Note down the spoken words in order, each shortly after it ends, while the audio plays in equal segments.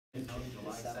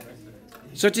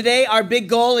So today our big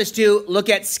goal is to look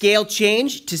at scale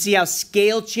change to see how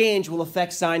scale change will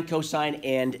affect sine, cosine,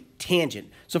 and tangent.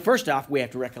 So first off, we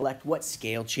have to recollect what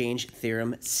scale-change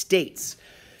theorem states.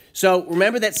 So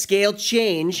remember that scale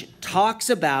change talks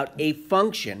about a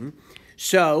function.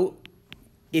 So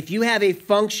if you have a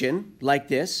function like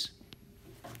this,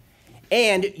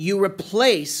 and you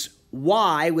replace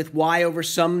y with y over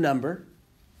some number,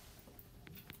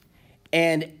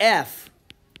 and f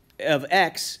of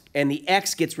x, and the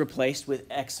x gets replaced with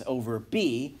x over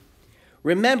b,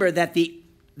 remember that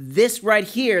this right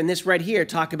here and this right here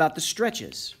talk about the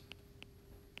stretches.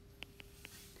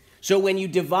 So when you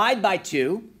divide by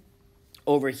 2,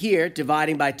 over here,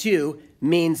 dividing by 2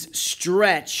 means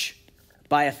stretch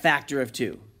by a factor of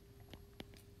 2.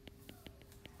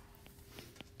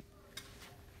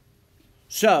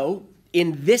 So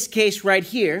in this case right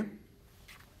here,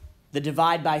 the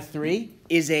divide by 3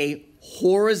 is a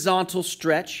horizontal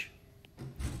stretch.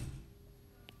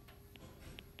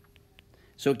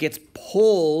 So it gets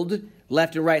pulled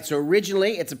left and right. So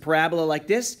originally it's a parabola like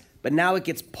this, but now it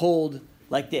gets pulled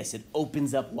like this. It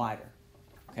opens up wider.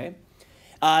 Okay?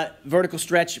 Vertical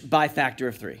stretch by factor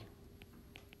of 3.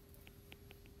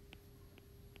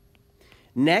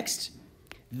 Next,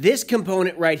 this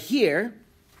component right here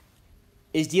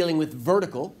is dealing with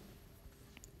vertical,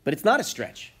 but it's not a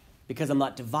stretch because I'm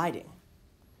not dividing.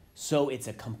 So it's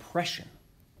a compression.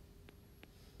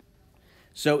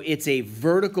 So it's a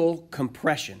vertical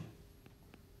compression.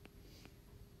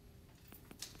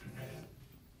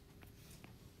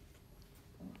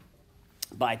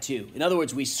 By 2. In other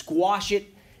words, we squash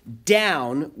it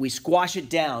down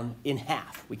in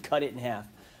half. We cut it in half.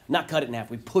 Not cut it in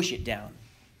half, we push it down.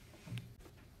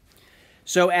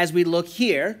 So as we look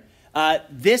here,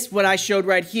 what I showed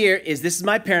right here is this is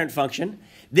my parent function.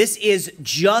 This is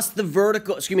just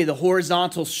the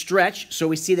horizontal stretch. So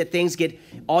we see that things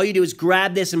all you do is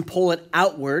grab this and pull it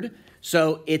outward.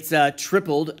 So it's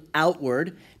tripled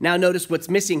outward. Now notice what's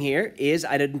missing here is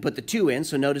I didn't put the 2 in.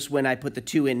 So notice when I put the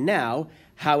 2 in now,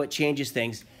 how it changes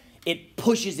things. It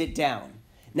pushes it down.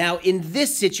 Now in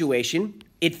this situation,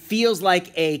 it feels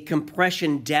like a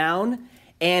compression down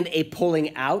and a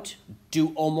pulling out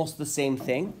do almost the same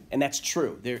thing. And that's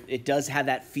true. It does have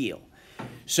that feel.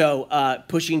 So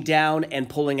pushing down and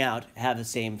pulling out have the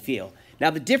same feel.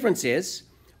 Now the difference is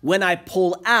when I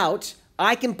pull out,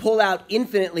 I can pull out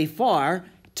infinitely far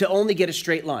to only get a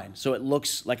straight line. So it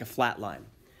looks like a flat line.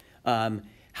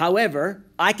 However,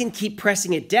 I can keep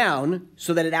pressing it down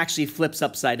so that it actually flips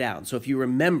upside down. So if you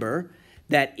remember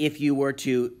that if you were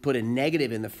to put a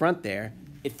negative in the front there,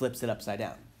 it flips it upside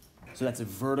down. So that's a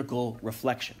vertical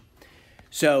reflection.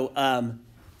 So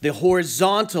the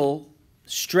horizontal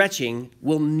stretching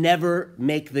will never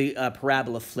make the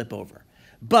parabola flip over.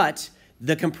 But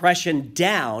the compression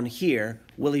down here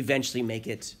will eventually make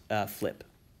it flip.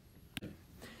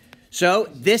 So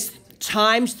this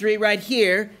times 3 right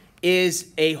here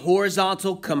is a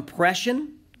horizontal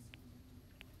compression,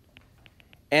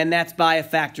 and that's by a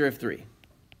factor of 3.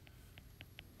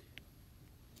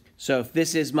 So if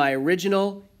this is my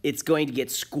original, it's going to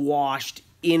get squashed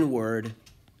inward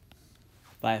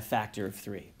by a factor of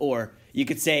 3. Or you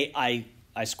could say I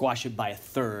squash it by a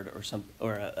third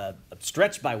or a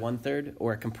stretch by 1/3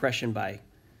 or a compression by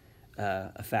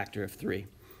a factor of 3.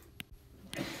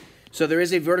 So there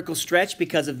is a vertical stretch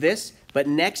because of this, but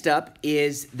next up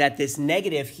is that this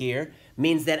negative here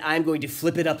means that I'm going to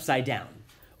flip it upside down.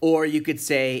 Or you could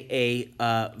say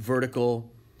a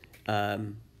vertical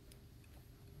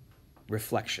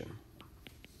reflection.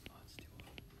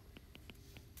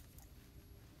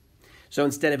 So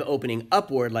instead of opening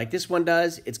upward like this one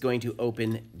does, it's going to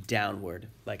open downward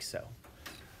like so.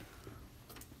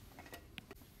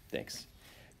 Thanks.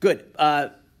 Good.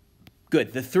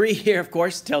 Good. The 3 here, of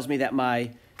course, tells me that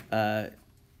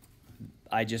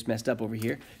I just messed up over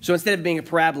here. So instead of being a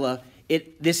parabola,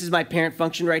 this is my parent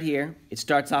function right here. It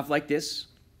starts off like this.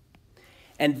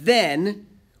 And then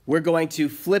we're going to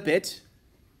flip it.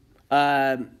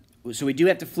 So we do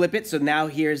have to flip it. So now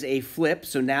here's a flip.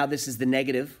 So now this is the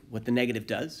negative, what the negative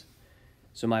does.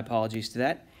 So my apologies to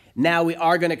that. Now we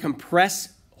are going to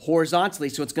compress horizontally,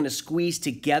 so it's going to squeeze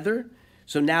together.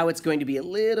 So now it's going to be a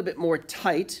little bit more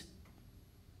tight,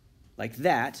 like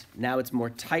that. Now it's more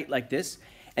tight like this.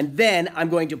 And then I'm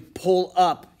going to pull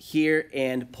up here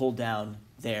and pull down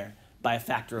there by a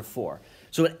factor of 4.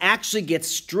 So it actually gets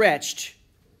stretched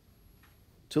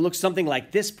to look something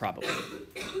like this probably.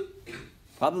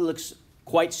 Probably looks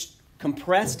quite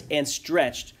compressed and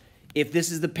stretched. If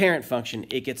this is the parent function,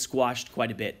 it gets squashed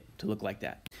quite a bit to look like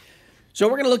that. So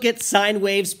we're going to look at sine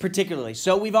waves particularly.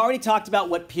 So we've already talked about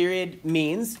what period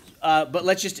means, but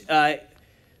let's just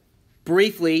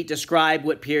briefly describe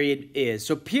what period is.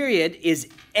 So period is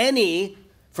any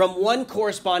from one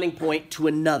corresponding point to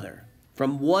another.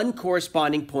 From one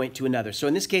corresponding point to another. So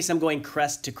in this case, I'm going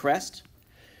crest to crest.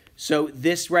 So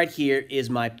this right here is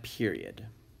my period.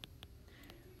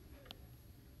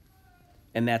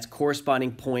 And that's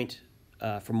corresponding point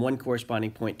from one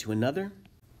corresponding point to another.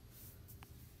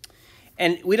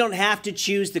 And we don't have to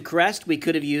choose the crest. We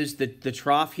could have used the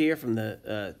trough here from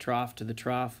the trough to the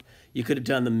trough. You could have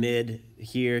done the mid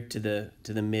here to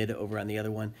the mid over on the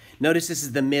other one. Notice this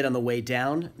is the mid on the way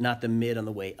down, not the mid on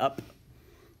the way up.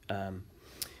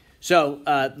 So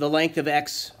the length of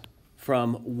x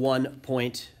from one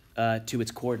point to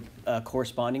its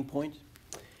corresponding point.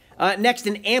 Next,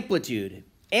 an amplitude.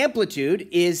 Amplitude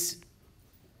is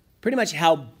pretty much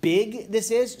how big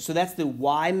this is. So that's the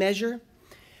y measure.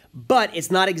 But it's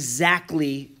not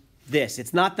exactly this.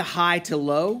 It's not the high to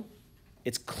low.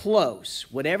 It's close.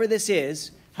 Whatever this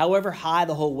is, however high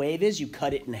the whole wave is, you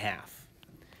cut it in half.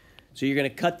 So you're going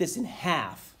to cut this in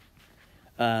half.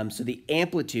 So the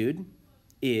amplitude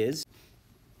is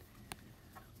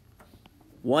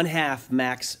 1/2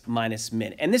 max minus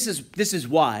min. And this is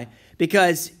why.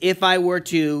 Because if I were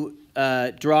to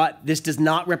draw it, this does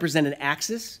not represent an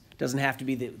axis. It doesn't have to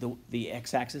be the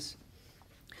x-axis.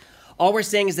 All we're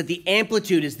saying is that the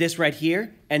amplitude is this right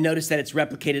here, and notice that it's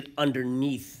replicated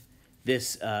underneath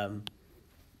this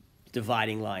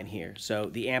dividing line here. So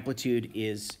the amplitude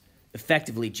is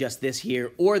effectively just this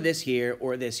here, or this here,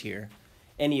 or this here.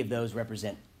 Any of those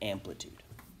represent amplitude.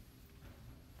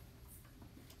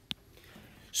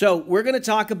 So we're going to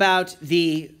talk about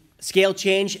the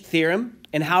scale-change theorem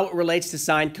and how it relates to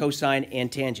sine, cosine,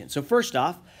 and tangent. So first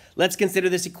off, let's consider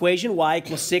this equation, y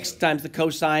equals 6 times the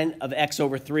cosine of x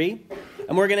over 3.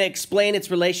 And we're going to explain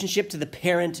its relationship to the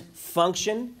parent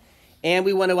function. And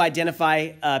we want to identify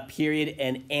period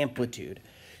and amplitude.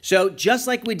 So just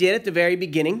like we did at the very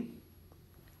beginning,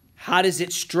 how does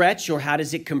it stretch or how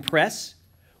does it compress?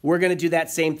 We're going to do that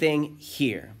same thing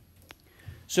here.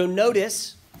 So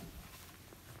notice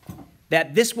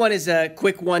that this one is a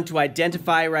quick one to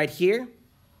identify right here.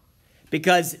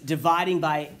 Because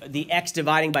the x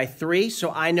dividing by 3,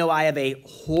 so I know I have a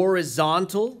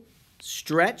horizontal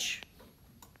stretch.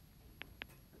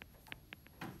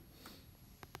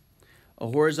 A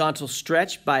horizontal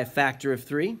stretch by a factor of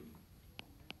 3.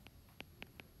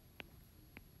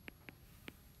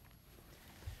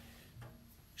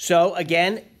 So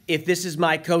again, if this is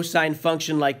my cosine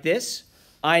function like this,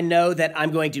 I know that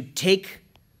I'm going to take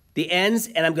the ends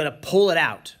and I'm going to pull it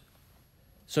out.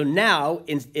 So now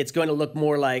it's going to look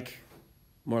more like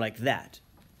that.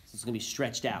 So it's going to be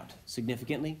stretched out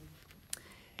significantly.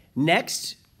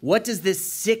 Next, what does this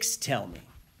 6 tell me?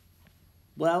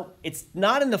 Well, it's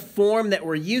not in the form that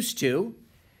we're used to.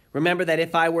 Remember that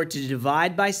if I were to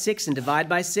divide by 6 and divide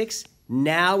by 6,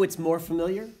 now it's more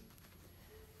familiar.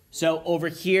 So over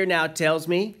here now it tells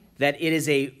me that it is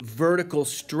a vertical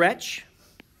stretch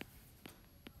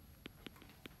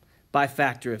by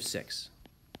factor of 6.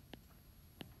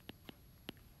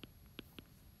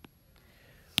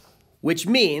 Which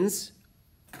means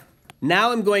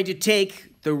now I'm going to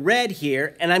take the red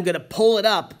here and I'm going to pull it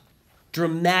up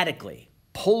dramatically.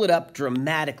 Pull it up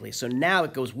dramatically. So now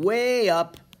it goes way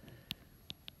up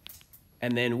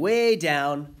and then way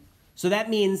down. So that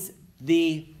means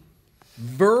the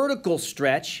vertical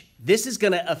stretch, this is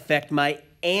going to affect my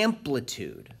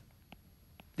amplitude.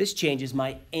 This changes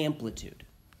my amplitude.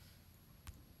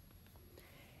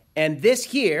 And this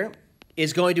here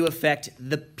is going to affect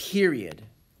the period.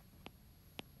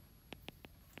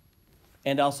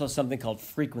 And also something called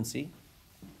frequency.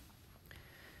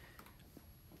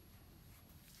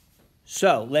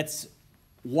 So let's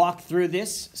walk through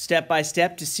this step by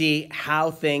step to see how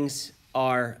things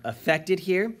are affected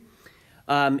here.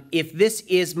 If this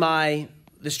is the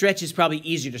stretch is probably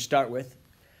easier to start with.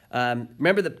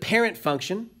 Remember the parent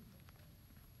function,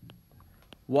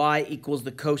 y equals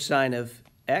the cosine of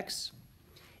x.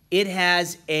 It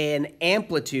has an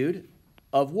amplitude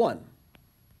of 1.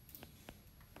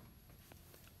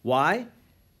 Why?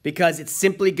 Because it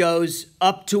simply goes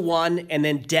up to 1 and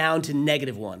then down to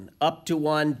 -1. Up to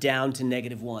 1, down to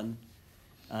 -1.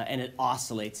 And it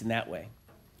oscillates in that way.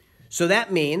 So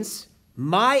that means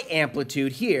my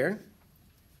amplitude here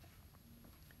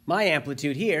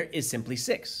is simply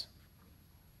 6.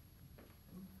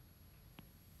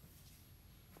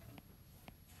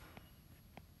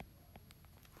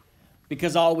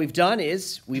 Because all we've done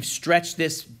is we've stretched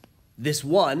this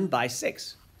 1 by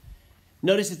 6.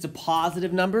 Notice it's a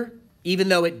positive number. even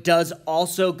though it does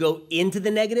also go into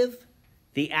the negative,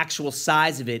 the actual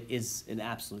size of it is an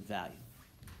absolute value.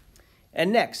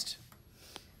 And next,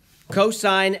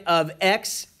 cosine of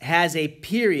x has a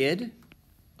period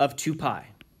of 2 pi,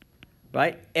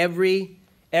 right? Every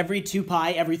 2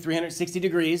 pi, every 360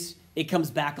 degrees, it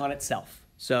comes back on itself.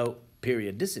 So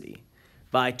periodicity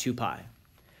by 2 pi.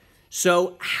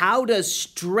 So how does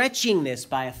stretching this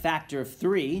by a factor of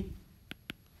 3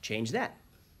 change that?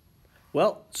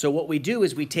 Well, so what we do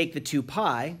is we take the 2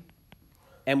 pi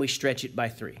and we stretch it by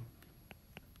 3.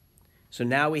 So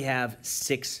now we have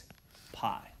 6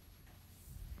 pi.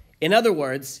 In other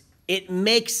words, it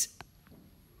makes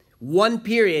one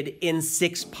period in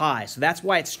 6 pi. So that's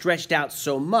why it's stretched out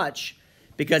so much,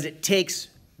 because it takes,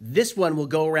 this one will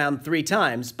go around 3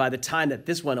 times by the time that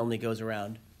this one only goes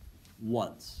around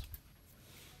once.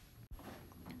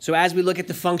 So as we look at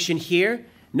the function here,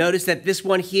 notice that this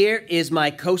one here is my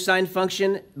cosine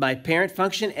function, my parent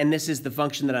function, and this is the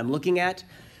function that I'm looking at.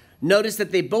 Notice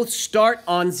that they both start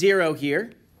on 0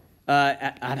 here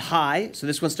at high. So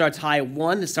this one starts high at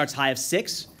 1, this starts high of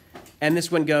 6, and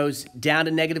this one goes down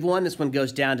to -1, this one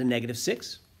goes down to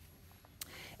 -6.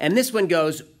 And this one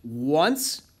goes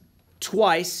once,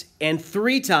 twice, and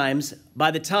 3 times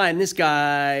by the time this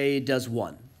guy does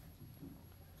 1.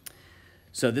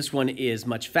 So this one is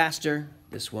much faster,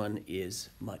 this one is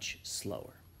much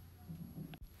slower.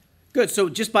 Good, so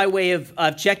just by way of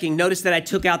checking, notice that I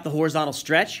took out the horizontal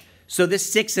stretch. So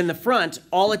this 6 in the front,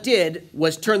 all it did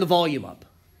was turn the volume up,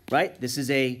 right? This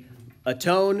is a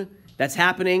tone that's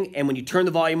happening, and when you turn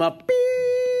the volume up,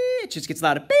 beep, it just gets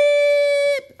louder,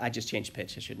 beep. I just changed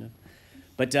pitch, I shouldn't have.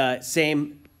 But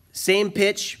same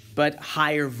pitch, but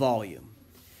higher volume.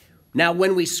 Now,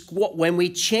 when we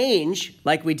change,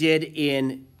 like we did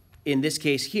in this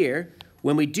case here,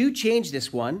 when we do change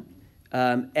this one,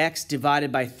 x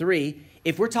divided by 3,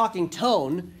 if we're talking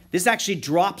tone, this actually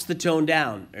drops the tone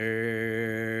down.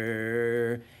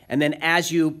 And then as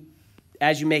you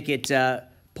make it,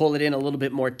 pull it in a little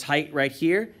bit more tight right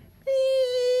here.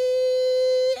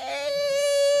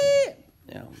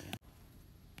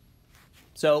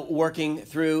 So working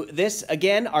through this,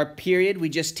 again, our period, we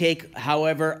just take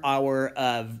however our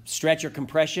stretch or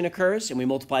compression occurs, and we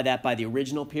multiply that by the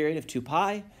original period of 2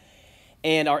 pi.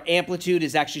 And our amplitude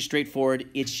is actually straightforward.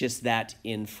 It's just that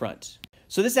in front.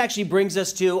 So this actually brings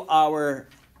us to our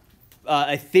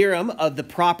a theorem of the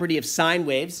property of sine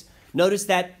waves. Notice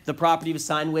that the property of a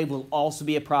sine wave will also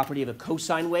be a property of a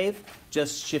cosine wave,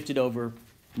 just shifted over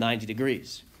 90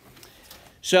 degrees.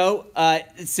 So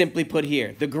simply put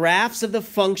here, the graphs of the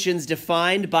functions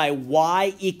defined by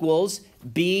y equals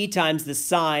b times the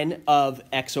sine of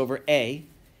x over a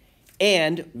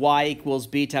and y equals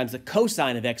b times the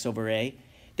cosine of x over a,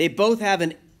 they both have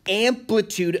an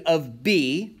amplitude of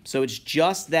b, so it's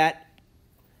just that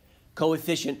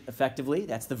coefficient effectively.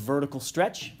 That's the vertical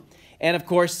stretch. And of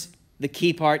course, the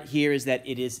key part here is that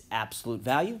it is absolute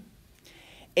value.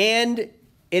 And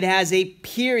it has a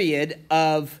period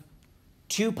of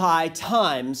 2 pi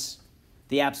times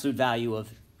the absolute value of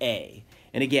a.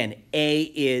 And again, a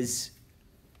is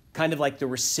kind of like the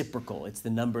reciprocal. It's the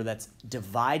number that's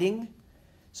dividing.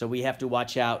 So we have to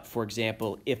watch out, for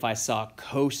example, if I saw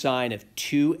cosine of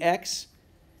 2x,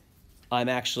 I'm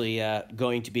actually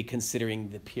going to be considering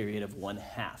the period of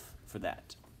 1/2 for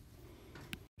that.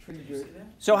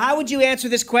 So how would you answer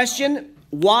this question?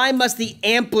 Why must the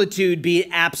amplitude be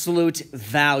absolute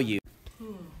value?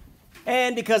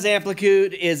 And because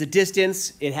amplitude is a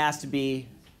distance, it has to be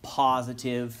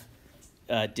positive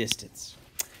distance.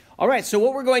 All right, so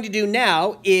what we're going to do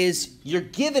now is you're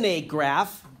given a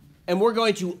graph, and we're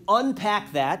going to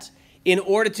unpack that in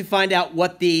order to find out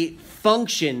what the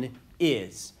function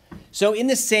is. So in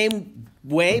the same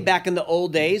way, back in the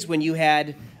old days when you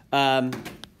had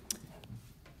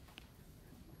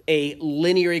a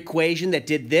linear equation that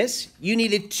did this, you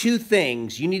needed 2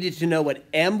 things. You needed to know what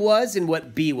m was and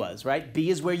what b was, right? B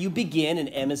is where you begin, and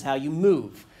m is how you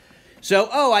move. So,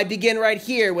 I begin right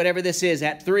here, whatever this is,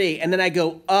 at 3, and then I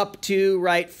go up to,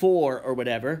 right, 4 or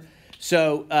whatever.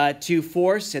 So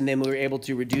 2/4, and then we were able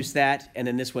to reduce that, and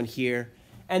then this one here,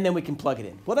 and then we can plug it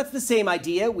in. Well, that's the same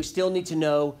idea. We still need to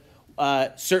know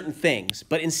certain things.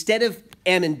 But instead of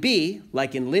m and b,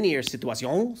 like in linear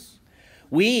situations,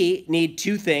 we need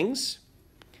 2 things.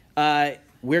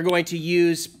 We're going to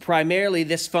use primarily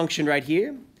this function right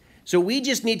here. So we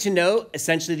just need to know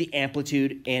essentially the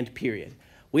amplitude and period.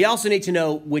 We also need to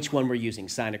know which one we're using,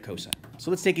 sine or cosine.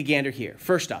 So let's take a gander here.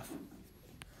 First off,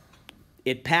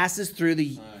 it passes through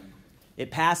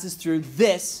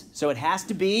this, so it has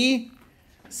to be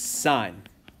sine.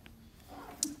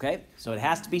 Okay, so it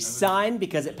has to be sine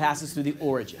because it passes through the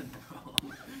origin.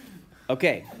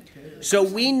 Okay, so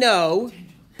we know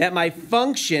that my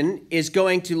function is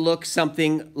going to look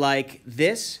something like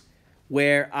this,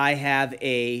 where I have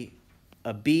a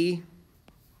b.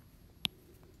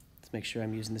 Let's make sure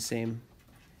I'm using the same.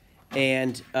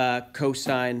 And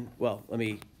cosine, well, let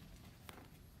me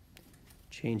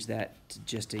change that to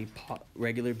just a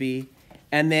regular b.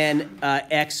 And then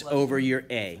x over your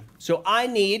a. So I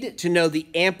need to know the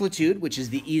amplitude, which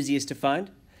is the easiest to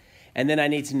find. And then I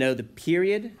need to know the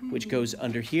period, which goes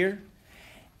under here.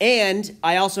 And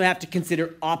I also have to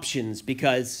consider options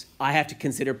because I have to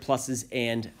consider pluses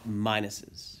and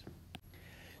minuses.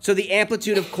 So the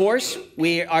amplitude, of course,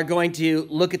 we are going to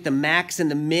look at the max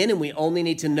and the min, and we only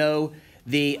need to know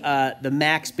the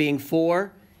max being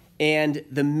 4 and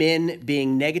the min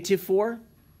being -4.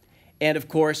 And of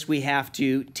course, we have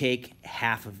to take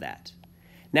half of that.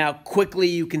 Now, quickly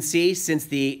you can see, since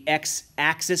the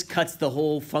x-axis cuts the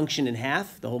whole function in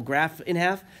half, the whole graph in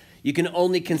half, you can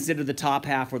only consider the top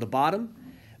half or the bottom.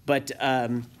 But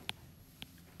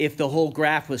if the whole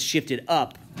graph was shifted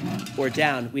up or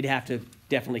down, we'd have to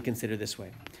definitely consider this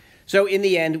way. So in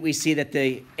the end, we see that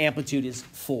the amplitude is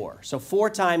 4. So 4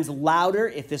 times louder,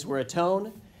 if this were a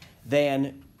tone,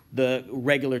 than the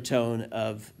regular tone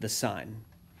of the sine.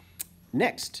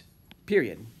 Next,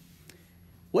 period.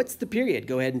 What's the period?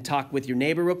 Go ahead and talk with your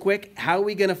neighbor real quick. How are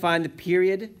we going to find the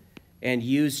period and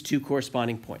use 2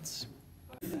 corresponding points?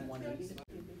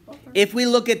 If we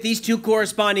look at these 2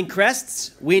 corresponding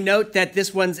crests, we note that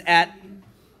this one's at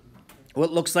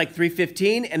what looks like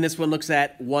 315, and this one looks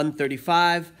at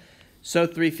 135. So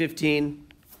 315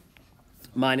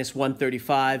 minus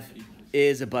 135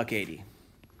 is $1.80.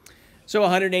 So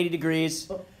 180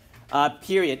 degrees,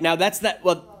 period. Now that's that,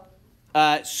 well,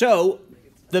 so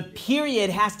the period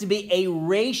has to be a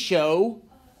ratio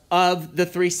of the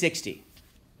 360.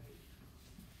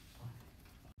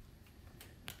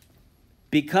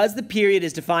 Because the period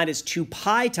is defined as 2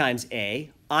 pi times a,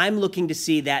 I'm looking to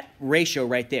see that ratio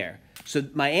right there. So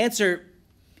my answer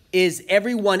is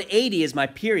every 180 is my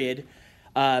period,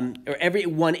 or every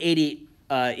 180,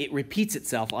 it repeats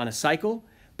itself on a cycle.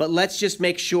 But let's just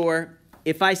make sure,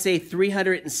 if I say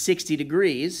 360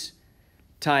 degrees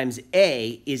times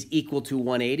a is equal to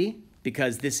 180,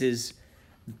 because this is,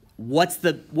 what's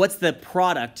the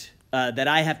product that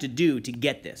I have to do to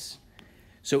get this?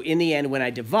 So in the end, when I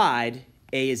divide,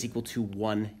 a is equal to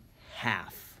 1/2.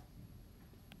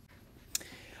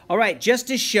 All right, just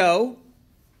to show,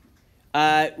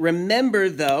 remember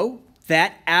though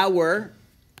that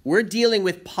we're dealing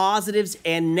with positives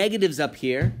and negatives up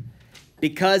here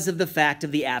because of the fact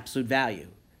of the absolute value.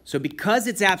 So because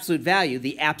it's absolute value,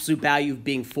 the absolute value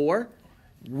being 4,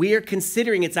 we're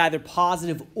considering it's either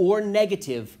positive or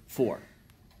negative 4.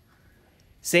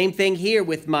 Same thing here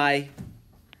with my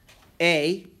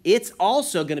a. It's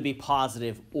also going to be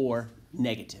positive or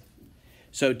negative.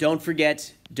 So don't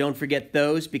forget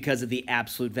those because of the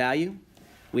absolute value.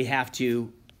 We have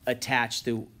to attach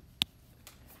the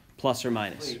plus or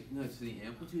minus. Wait, no, so the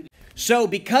amplitude. So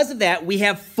because of that, we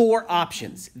have 4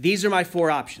 options. These are my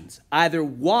 4 options. Either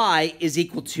y is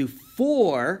equal to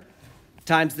 4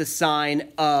 times the sine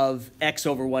of x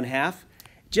over 1/2.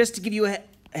 Just to give you a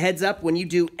heads up, when you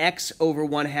do x over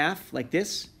 1/2 like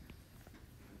this,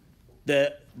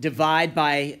 the dividing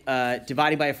by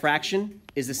a fraction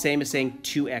is the same as saying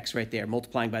 2x right there,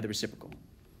 multiplying by the reciprocal.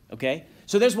 Okay?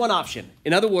 So there's one option.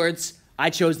 In other words, I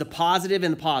chose the positive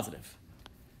and the positive.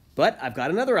 But I've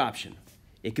got another option.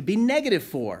 It could be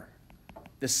 -4,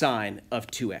 the sine of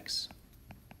 2x.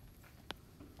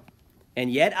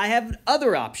 And yet I have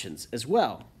other options as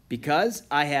well, because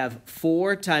I have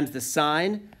 4 times the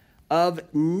sine of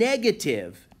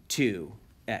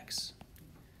 -2x.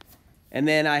 And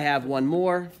then I have one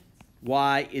more.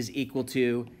 Y is equal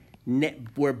to,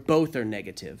 where both are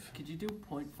negative. Could you do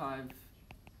 0.5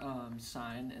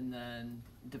 sine and then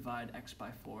divide x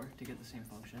by 4 to get the same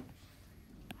function?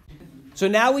 So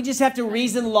now we just have to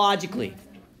reason logically.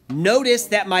 Notice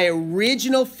that my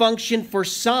original function for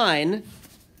sine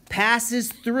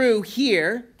passes through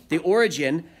here, the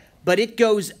origin, but it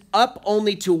goes up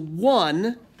only to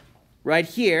 1 right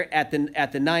here at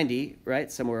the 90, right?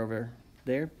 Somewhere over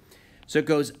there. So it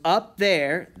goes up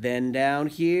there, then down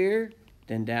here,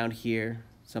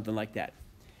 something like that.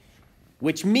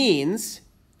 Which means,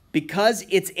 because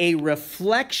it's a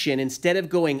reflection, instead of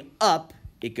going up,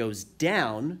 it goes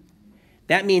down.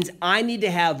 That means I need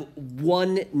to have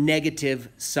one negative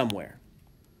somewhere.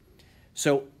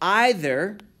 So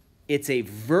either it's a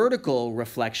vertical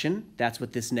reflection, that's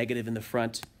what this negative in the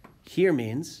front here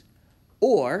means,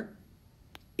 or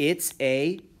it's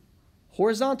a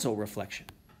horizontal reflection.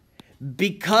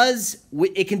 Because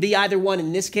it can be either one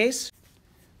in this case,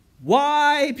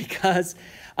 Why? Because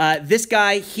this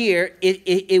guy here,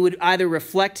 it would either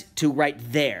reflect to right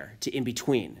there, to in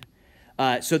between.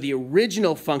 So the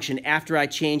original function, after I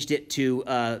changed it to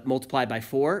multiply by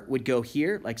 4, would go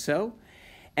here, like so.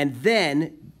 And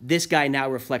then this guy now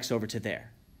reflects over to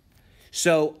there.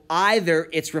 So either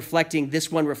it's reflecting, this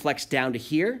one reflects down to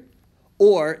here,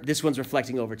 or this one's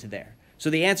reflecting over to there. So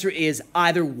the answer is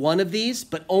either one of these,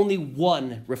 but only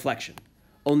one reflection.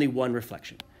 Only one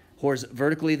reflection.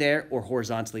 Vertically there or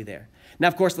horizontally there. Now,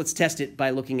 of course, let's test it by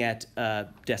looking at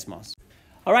Desmos.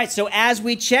 All right, so as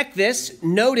we check this,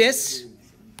 notice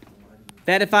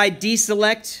that if I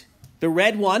deselect the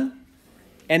red one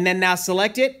and then now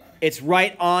select it, it's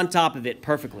right on top of it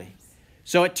perfectly.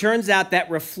 So it turns out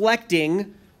that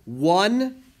reflecting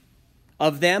one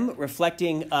of them,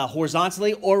 reflecting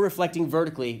horizontally or reflecting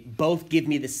vertically, both give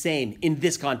me the same in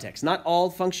this context. Not all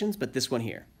functions, but this one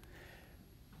here.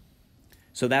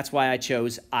 So that's why I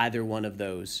chose either one of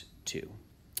those two.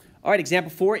 All right,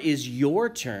 example 4 is your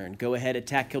turn. Go ahead,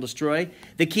 attack, kill, destroy.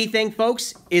 The key thing,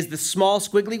 folks, is the small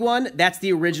squiggly one. That's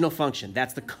the original function.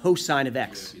 That's the cosine of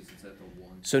x.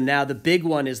 So now the big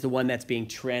one is the one that's being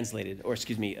translated, or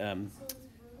excuse me,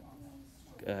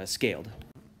 scaled.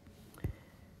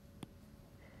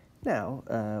 Now,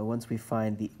 once we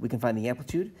can find the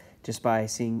amplitude just by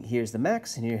seeing here's the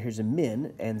max and here's a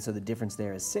min, and so the difference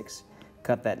there is 6.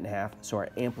 Cut that in half, so our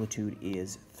amplitude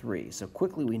is 3. So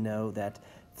quickly we know that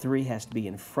 3 has to be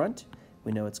in front.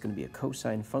 We know it's going to be a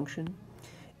cosine function,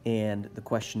 and the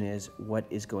question is, what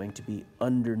is going to be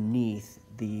underneath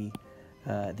the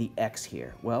x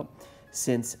here? Well,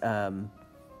 since the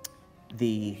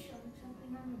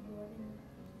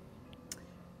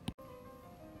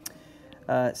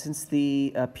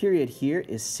period here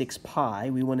is 6 pi,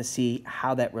 we want to see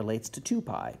how that relates to 2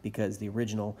 pi, because the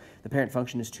parent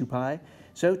function is 2 pi.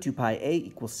 So 2 pi a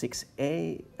equals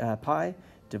 6a pi,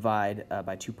 divide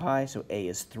by 2 pi, so a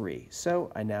is 3.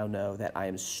 So I now know that I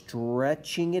am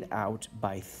stretching it out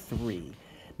by 3.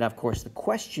 Now, of course, the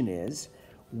question is,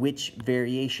 which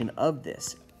variation of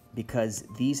this? Because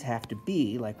these have to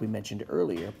be, like we mentioned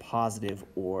earlier, positive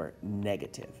or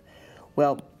negative.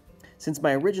 Well, since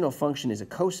my original function is a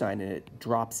cosine and it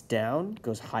drops down,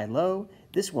 goes high-low,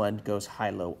 this one goes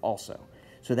high-low also.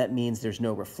 So that means there's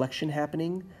no reflection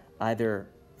happening either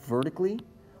vertically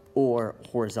or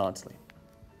horizontally.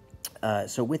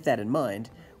 So with that in mind,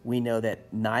 we know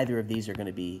that neither of these are going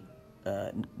to be,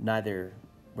 we're not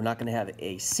going to have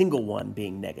a single one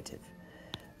being negative.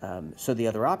 So the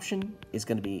other option is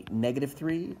going to be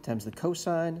 -3 times the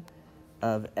cosine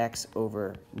of x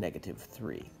over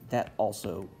 -3. That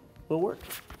also will work.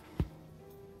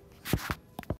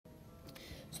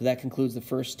 So that concludes the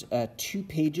first 2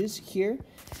 pages here.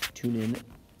 Tune in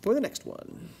for the next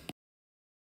one.